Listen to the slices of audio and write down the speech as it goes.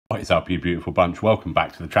What is up, you beautiful bunch? Welcome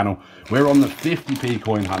back to the channel. We're on the 50p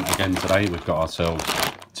coin hunt again today. We've got ourselves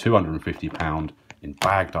 £250 in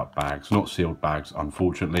bagged up bags, not sealed bags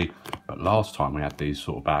unfortunately, but last time we had these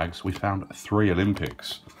sort of bags we found 3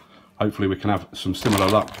 Olympics. Hopefully we can have some similar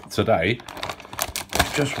luck today.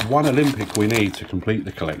 There's just one Olympic we need to complete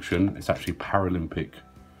the collection. It's actually Paralympic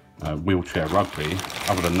wheelchair rugby.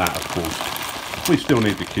 Other than that, of course, we still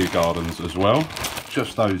need the Kew Gardens as well.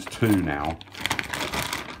 Just those two now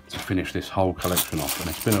to finish this whole collection off, and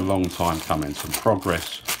it's been a long time coming. Some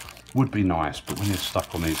progress would be nice, but when you're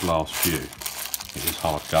stuck on these last few, it is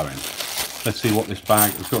hard going. Let's see what this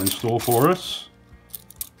bag has got in store for us.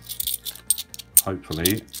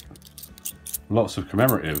 Hopefully lots of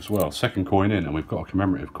commemoratives. Well, second coin in and we've got a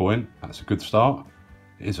commemorative coin. That's a good start.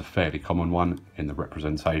 It is a fairly common one in the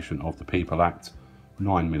representation of the People Act.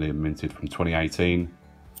 9 million minted from 2018,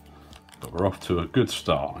 but we're off to a good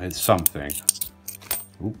start. It's something.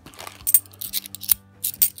 Ooh.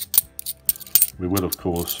 We will of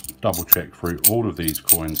course double check through all of these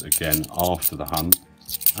coins again after the hunt,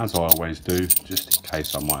 as I always do, just in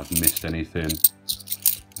case I might have missed anything,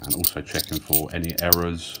 and also checking for any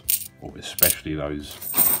errors, or especially those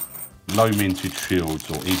low minted shields,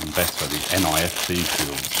 or even better, the NIFC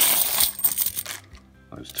shields.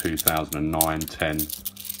 Those 2009, 10,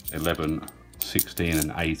 11, 16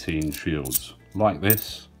 and 18 shields like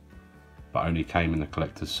this, but only came in the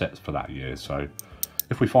collector's sets for that year. So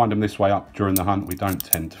if we find them this way up during the hunt, we don't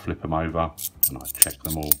tend to flip them over, and I check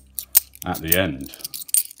them all at the end.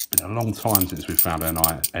 It's been a long time since we found an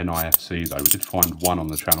NIFC though. We did find one on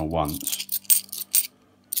the channel once,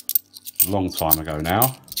 a long time ago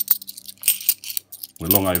now. We're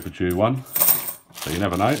long overdue one, so you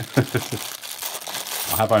never know.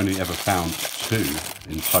 I have only ever found 2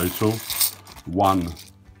 in total, one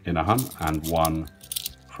in a hunt and one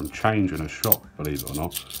from change in a shop, believe it or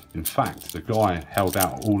not. In fact, the guy held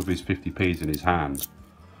out all of his 50p's in his hand.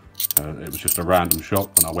 It was just a random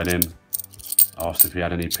shop, and I went in, asked if he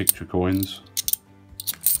had any picture coins.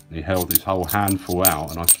 He held his whole handful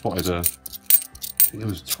out, and I spotted I think it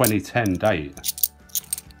was 2010 date,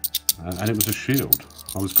 and it was a shield.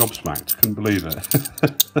 I was gobsmacked, couldn't believe it.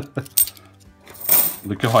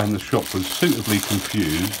 The guy in the shop was suitably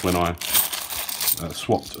confused when I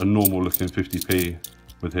swapped a normal looking 50p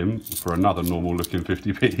with him for another normal looking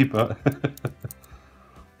 50p, but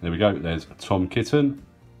there we go. There's a Tom Kitten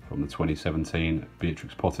from the 2017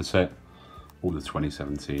 Beatrix Potter set. All the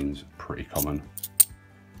 2017s pretty common.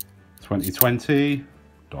 2020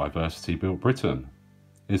 Diversity Built Britain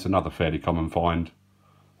is another fairly common find,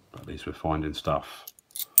 but at least we're finding stuff.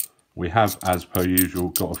 We have, as per usual,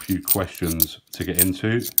 got a few questions to get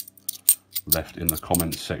into, left in the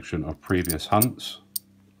comments section of previous hunts.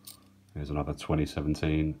 Here's another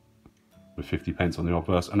 2017 with 50p on the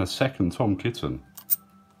obverse, and a second Tom Kitten.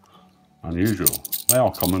 Unusual. They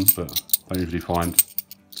are common, but I usually find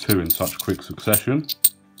 2 in such quick succession.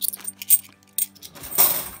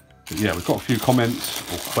 But yeah, we've got a few comments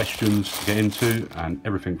or questions to get into, and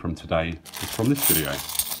everything from today is from this video.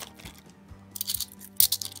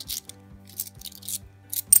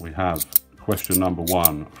 We have question number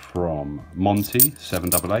 1 from Monty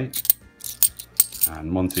 788. And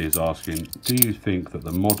Monty is asking, do you think that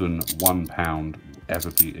the modern £1 will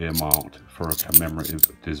ever be earmarked for a commemorative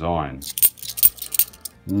design?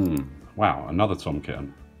 Wow, another Tom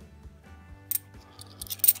Kitten.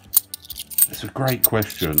 It's a great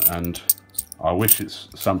question, and I wish it's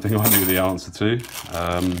something I knew the answer to.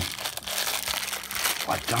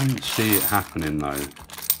 I don't see it happening though,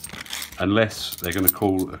 unless they're going to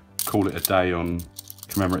call it a day on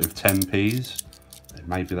commemorative 10p's.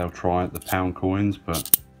 Maybe they'll try the pound coins,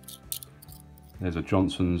 but there's a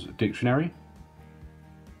Johnson's Dictionary.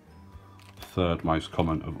 Third most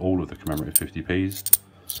common of all of the commemorative 50p's.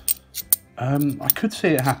 I could see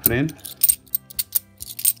it happening.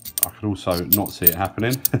 I could also not see it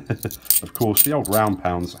happening. Of course, the old round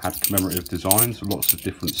pounds had commemorative designs, lots of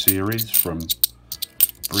different series, from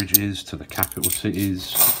bridges to the capital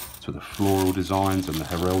cities to the floral designs and the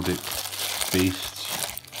heraldic beasts.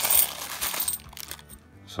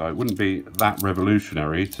 So it wouldn't be that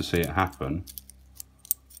revolutionary to see it happen.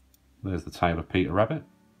 There's the tail of Peter Rabbit.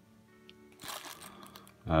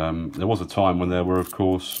 There was a time when there were, of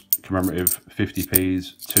course, commemorative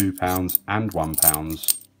 50p's, £2 and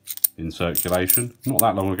 £1 in circulation. Not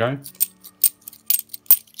that long ago.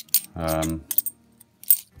 So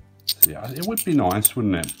yeah, it would be nice,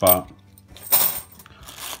 wouldn't it? But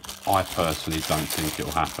I personally don't think it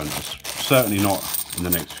will happen. It's certainly not in the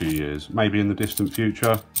next few years, maybe in the distant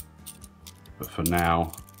future, but for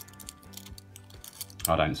now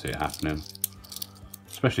I don't see it happening.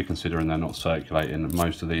 especially considering they're not circulating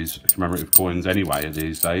most of these commemorative coins anyway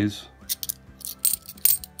these days.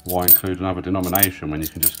 Why include another denomination when you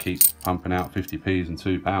can just keep pumping out 50p's and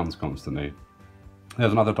 £2 constantly?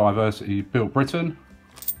 There's another Diversity Built Britain.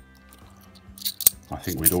 I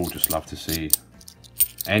think we'd all just love to see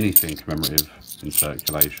anything commemorative in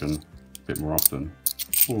circulation a bit more often.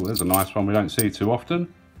 Oh, there's a nice one we don't see too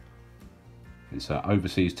often. It's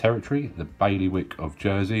overseas territory, the Bailiwick of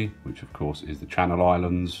Jersey, which of course is the Channel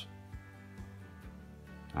Islands.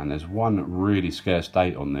 And there's one really scarce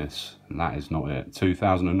date on this, and that is not it.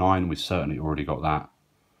 2009, we certainly already got that.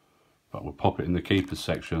 But we'll pop it in the keepers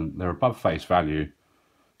section. They're above face value.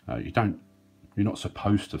 You're not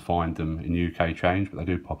supposed to find them in UK change, but they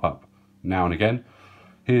do pop up now and again.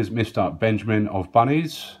 Here's Mr. Benjamin of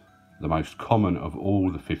Bunnies, the most common of all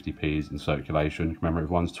the 50p's in circulation. Commemorative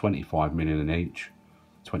ones, 25 million in each.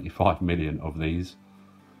 25 million of these.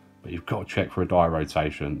 But you've got to check for a die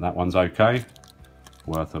rotation. That one's okay.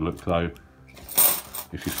 Worth a look though.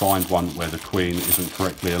 If you find one where the queen isn't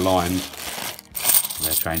correctly aligned,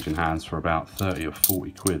 they're changing hands for about 30 or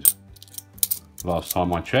 40 quid. Last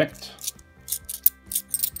time I checked.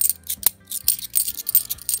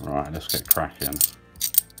 Right, let's get cracking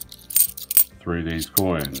through these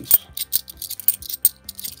coins.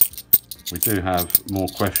 We do have more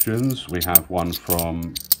questions. We have one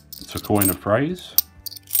from To Coin a Phrase.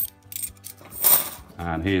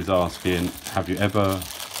 And he is asking, have you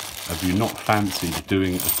not fancied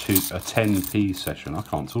doing a 10p session? I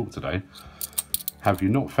can't talk today. Have you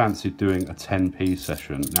not fancied doing a 10p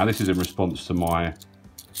session? Now this is in response to my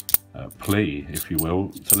plea, if you will,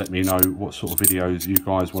 to let me know what sort of videos you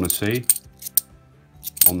guys want to see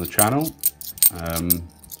on the channel.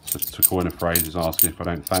 So To Coin a Phrase is asking if I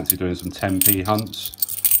don't fancy doing some 10p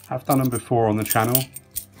hunts. I've done them before on the channel.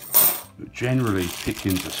 But generally,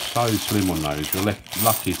 pickings are so slim on those. You're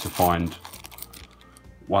lucky to find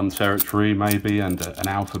one territory maybe and an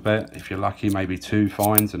alphabet. If you're lucky, maybe 2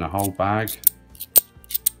 finds in a whole bag.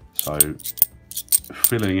 So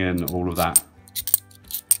filling in all of that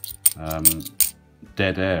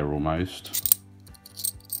dead air almost.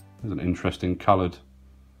 There's an interesting coloured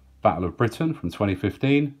Battle of Britain from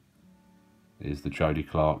 2015. Is the Jodie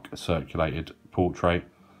Clark circulated portrait.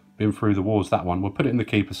 Been through the wars, that one. We'll put it in the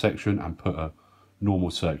keeper section and put a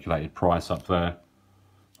normal circulated price up there.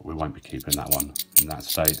 But we won't be keeping that one in that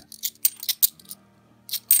state.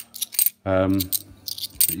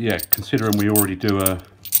 Yeah, considering we already do a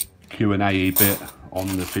Q&A bit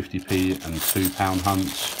on the 50p and £2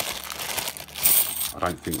 hunts, I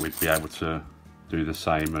don't think we'd be able to do the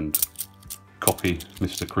same and copy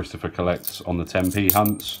Mr. Christopher Collects on the 10p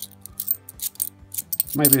hunts.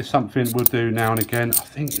 Maybe it's something we'll do now and again. I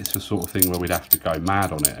think it's the sort of thing where we'd have to go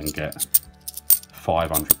mad on it and get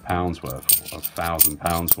 £500 worth or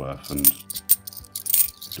 £1,000 worth and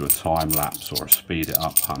do a time lapse or a speed it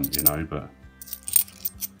up hunt, you know, but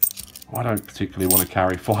I don't particularly want to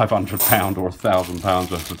carry £500 or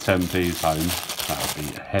 £1,000 worth of 10p's home. That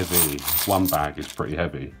would be heavy. One bag is pretty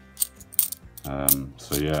heavy.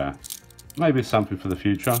 So yeah, maybe it's something for the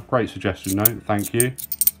future. Great suggestion, though. Thank you.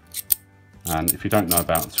 And if you don't know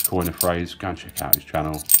about To Coin a Phrase, go and check out his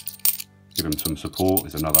channel. Give him some support.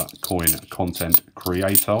 He's another coin content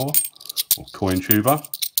creator or coin tuber.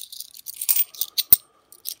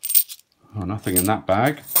 Oh, nothing in that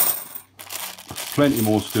bag. Plenty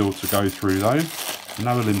more still to go through though.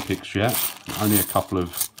 No Olympics yet. Only a couple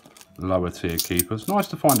of lower tier keepers. Nice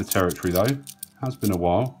to find a territory though. Has been a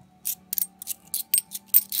while.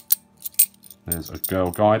 There's a Girl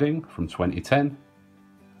Guiding from 2010.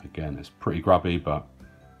 Again, it's pretty grubby, but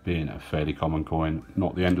being a fairly common coin,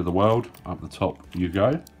 not the end of the world. Up the top you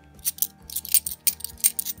go.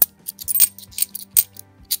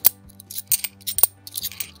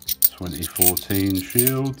 '14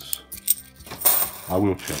 Shields. I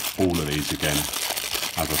will check all of these again,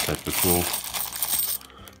 as I said before.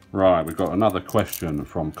 Right, we've got another question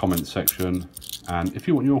from comment section, and if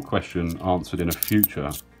you want your question answered in a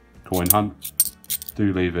future coin hunt,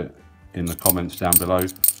 do leave it in the comments down below,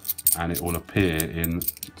 and it will appear in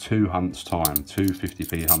 2 hunts time, 2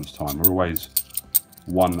 50p hunts time. We're always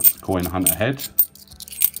 1 coin hunt ahead.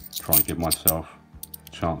 Try and give myself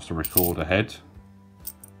a chance to record ahead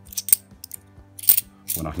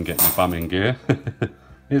when I can get my bum in gear.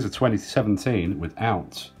 Here's a 2017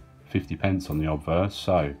 without 50p on the obverse,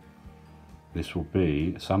 so this will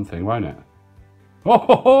be something, won't it?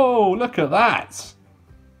 Oh, look at that!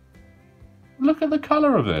 Look at the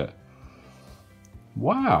colour of it.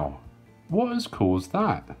 Wow, what has caused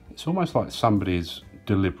that? It's almost like somebody's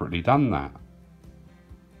deliberately done that.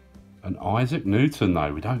 An Isaac Newton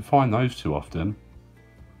though, we don't find those too often.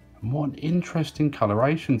 And what an interesting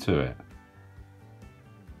coloration to it.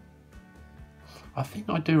 I think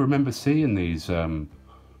I do remember seeing these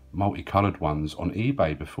multicoloured ones on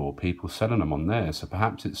eBay before, people selling them on there. So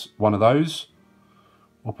perhaps it's one of those,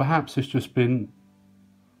 or perhaps it's just been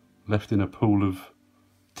left in a pool of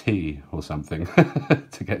tea or something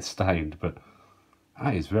to get stained. But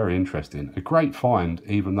that is very interesting. A great find,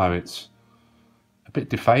 even though it's a bit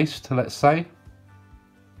defaced, let's say.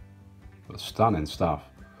 But stunning stuff.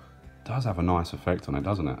 It does have a nice effect on it,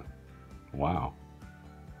 doesn't it? Wow.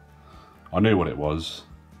 I knew what it was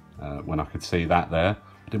when I could see that there.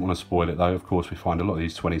 I didn't want to spoil it though. Of course, we find a lot of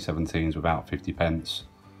these 2017s without 50p.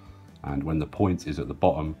 And when the point is at the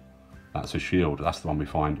bottom, that's a shield. That's the one we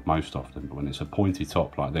find most often. But when it's a pointy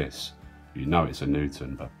top like this, you know it's a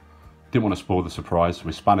Newton. But didn't want to spoil the surprise, so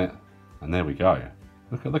we spun it. And there we go.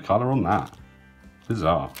 Look at the colour on that.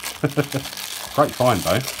 Bizarre. Great find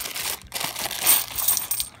though.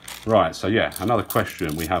 Right, so yeah, another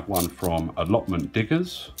question. We have one from Allotment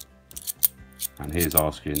Diggers. And he's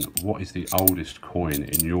asking, what is the oldest coin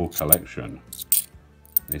in your collection?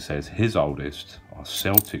 And he says his oldest are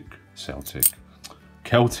Celtic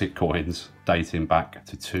coins dating back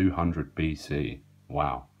to 200 BC.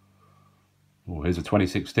 Wow. Oh, here's a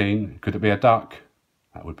 2016. Could it be a duck?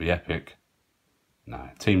 That would be epic. No,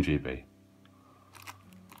 Team GB.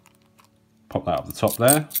 Pop that up the top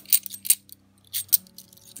there.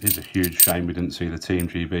 It's a huge shame we didn't see the Team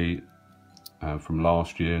GB from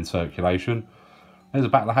last year in circulation. There's a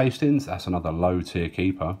Battle of Hastings. That's another low tier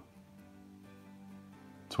keeper.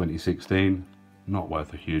 2016. Not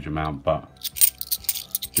worth a huge amount, but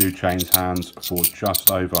do change hands for just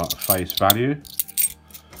over face value.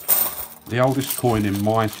 The oldest coin in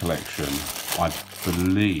my collection, I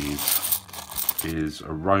believe, is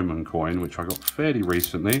a Roman coin, which I got fairly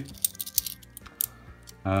recently.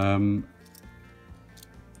 And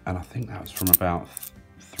I think that was from about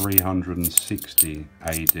 360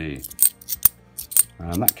 AD.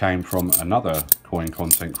 And that came from another coin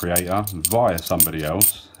content creator via somebody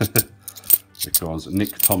else, because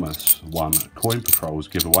Nick Thomas won Coin Patrol's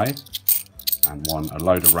giveaway and won a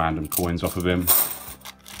load of random coins off of him.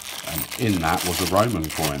 And in that was a Roman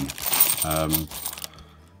coin.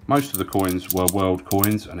 Most of the coins were world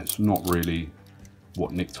coins, and it's not really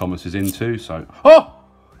what Nick Thomas is into. So, oh,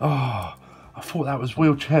 I thought that was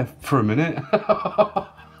wheelchair for a minute.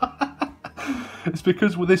 It's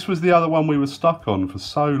because this was the other one we were stuck on for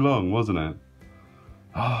so long, wasn't it?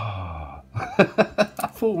 Ah, I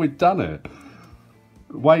thought we'd done it.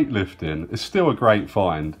 Weightlifting is still a great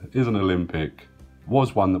find. Is an Olympic.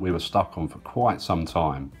 Was one that we were stuck on for quite some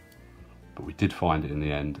time. But we did find it in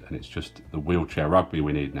the end, and it's just the wheelchair rugby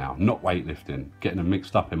we need now, not weightlifting. Getting them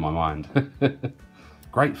mixed up in my mind.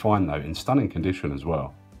 Great find though, in stunning condition as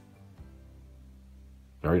well.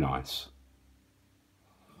 Very nice.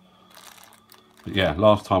 But yeah,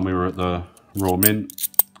 last time we were at the Royal Mint,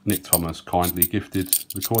 Nick Thomas kindly gifted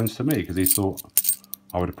the coins to me because he thought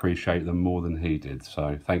I would appreciate them more than he did.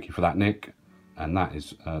 So thank you for that, Nick. And that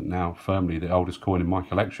is now firmly the oldest coin in my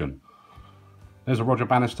collection. There's a Roger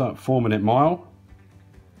Bannister 4-minute mile.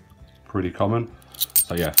 Pretty common.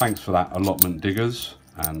 So yeah, thanks for that, Allotment Diggers.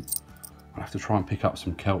 And I'll have to try and pick up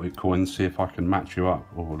some Celtic coins, see if I can match you up.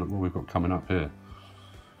 Oh, look what we've got coming up here.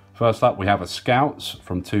 First up, we have a Scouts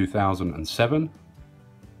from 2007.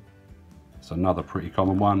 It's another pretty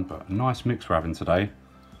common one, but a nice mix we're having today.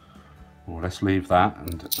 Oh, let's leave that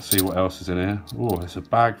and see what else is in here. Oh, there's a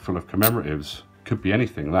bag full of commemoratives. Could be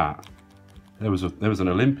anything, that. There was an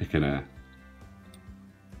Olympic in here.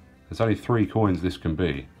 There's only 3 coins this can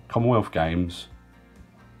be. Commonwealth Games,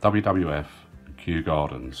 WWF, and Kew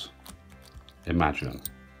Gardens. Imagine.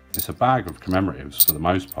 It's a bag of commemoratives for the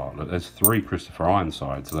most part. Look, there's 3 Christopher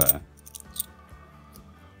Ironsides there.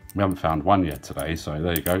 We haven't found one yet today, so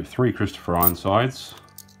there you go. 3 Christopher Ironsides.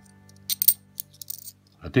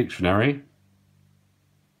 A dictionary.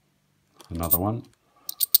 Another one.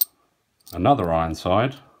 Another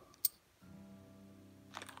Ironside.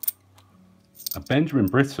 A Benjamin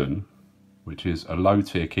Britten, which is a low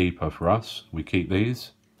tier keeper for us. We keep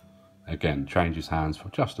these. Again, changes hands for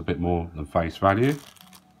just a bit more than face value.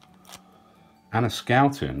 And a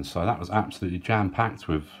Scouting, so that was absolutely jam-packed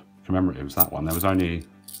with commemoratives, that one. There was only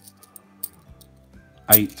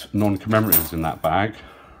 8 non-commemoratives in that bag.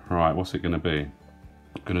 Right, what's it going to be?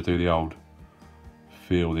 I'm going to do the old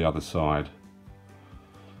feel the other side.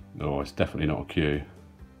 Oh, it's definitely not a Q.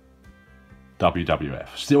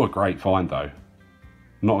 WWF. Still a great find though.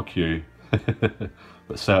 Not a Q,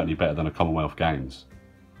 but certainly better than a Commonwealth Games.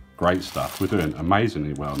 Great stuff. We're doing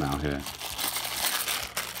amazingly well now here.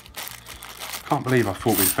 Can't believe I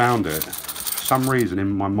thought we found it some reason in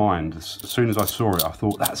my mind, as soon as I saw it, I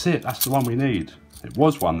thought, that's it, that's the one we need. It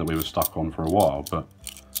was one that we were stuck on for a while, but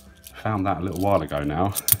I found that a little while ago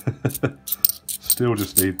now. Still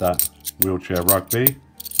just need that wheelchair rugby.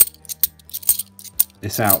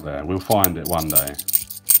 It's out there, we'll find it one day.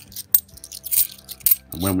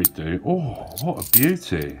 And when we do, oh, what a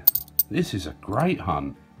beauty. This is a great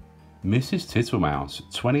hunt. Mrs. Tittlemouse,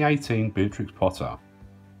 2018 Beatrix Potter.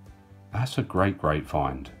 That's a great, great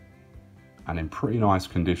find. And in pretty nice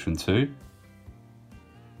condition too.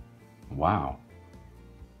 Wow.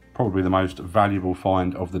 Probably the most valuable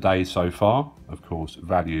find of the day so far. Of course,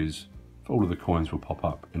 values for all of the coins will pop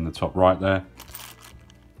up in the top right there.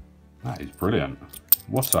 That is brilliant.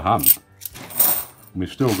 What a hunt.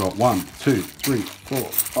 We've still got 1, 2, 3, 4,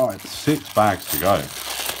 5, 6 bags to go.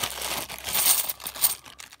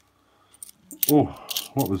 Oh,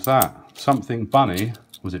 what was that? Something bunny.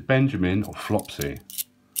 Was it Benjamin or Flopsy?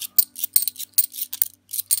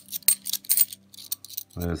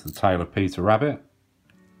 There's the tail of Peter Rabbit.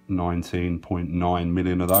 19.9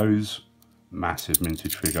 million of those. Massive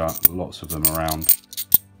mintage figure, lots of them around.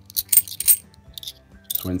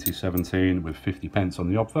 2017 with 50 pence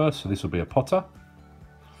on the obverse, so this will be a Potter.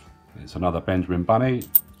 It's another Benjamin bunny.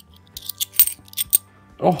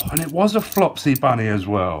 Oh, and it was a Flopsy bunny as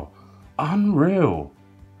well. Unreal.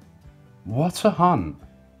 What a hunt.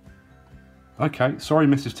 Okay, sorry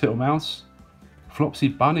Mrs. Tittlemouse. Flopsy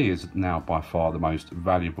bunny is now by far the most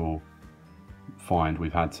valuable find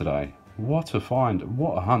we've had today. What a find,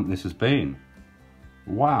 what a hunt this has been.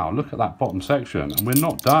 Wow, look at that bottom section, and we're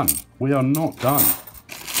not done. We are not done.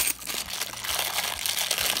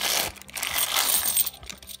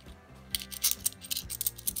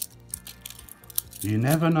 You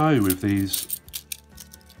never know with these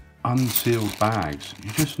unsealed bags.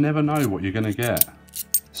 You just never know what you're going to get.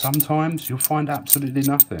 Sometimes you'll find absolutely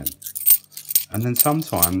nothing. And then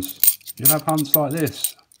sometimes you'll have hunts like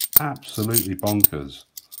this. Absolutely bonkers.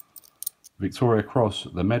 Victoria Cross,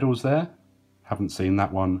 the medals there. Haven't seen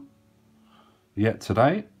that one yet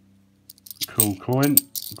today. Cool coin,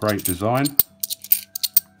 great design.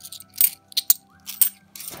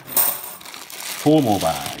 4 more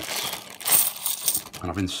bags. And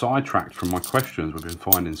I've been sidetracked from my questions. We've been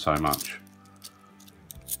finding so much.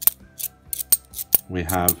 We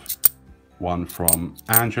have one from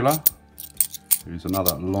Angela, who's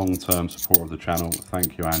another long-term supporter of the channel.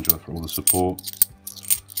 Thank you, Angela, for all the support.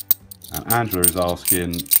 And Angela is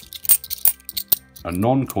asking a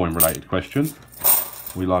non-coin related question.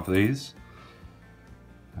 We love these.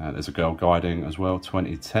 There's a girl guiding as well,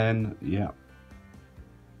 2010, yeah.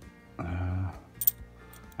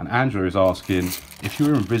 And Angela is asking, if you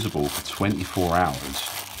were invisible for 24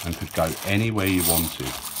 hours and could go anywhere you wanted,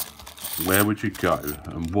 where would you go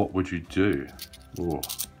and what would you do? Ooh.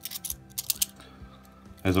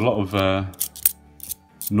 There's a lot of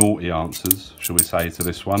naughty answers, shall we say, to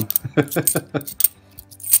this one.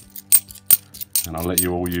 And I'll let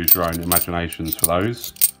you all use your own imaginations for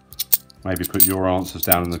those. Maybe put your answers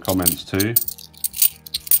down in the comments too.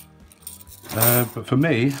 But for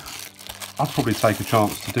me, I'd probably take a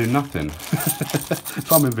chance to do nothing.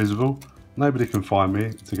 If I'm invisible, nobody can find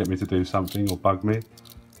me to get me to do something or bug me.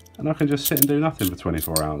 And I can just sit and do nothing for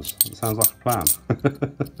 24 hours. That sounds like a plan.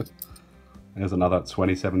 There's another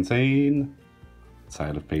 2017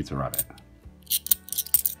 Tale of Peter Rabbit.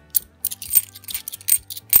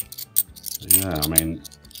 Yeah, I mean,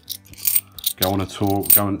 go on a tour,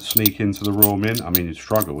 go and sneak into the Royal Mint. I mean, you'd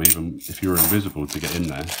struggle even if you were invisible to get in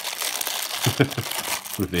there.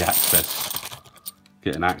 With the access,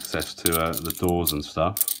 getting access to the doors and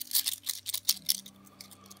stuff.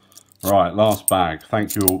 Right, last bag.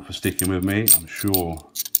 Thank you all for sticking with me. I'm sure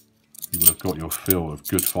you will have got your fill of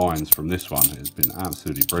good finds from this one. It has been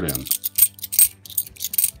absolutely brilliant.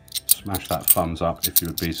 Smash that thumbs up if you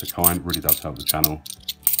would be so kind. It really does help the channel.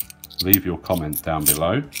 Leave your comment down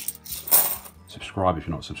below. Subscribe if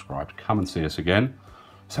you're not subscribed. Come and see us again.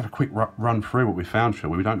 Let's have a quick run through what we found, shall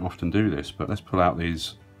we? We don't often do this, but let's pull out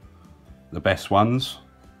these, the best ones.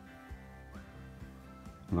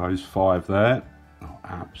 Those 5 there. Oh,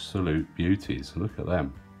 absolute beauties. Look at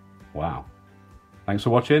them. Wow. Thanks for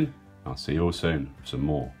watching. I'll see you all soon for some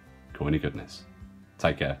more coiny goodness.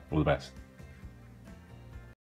 Take care. All the best.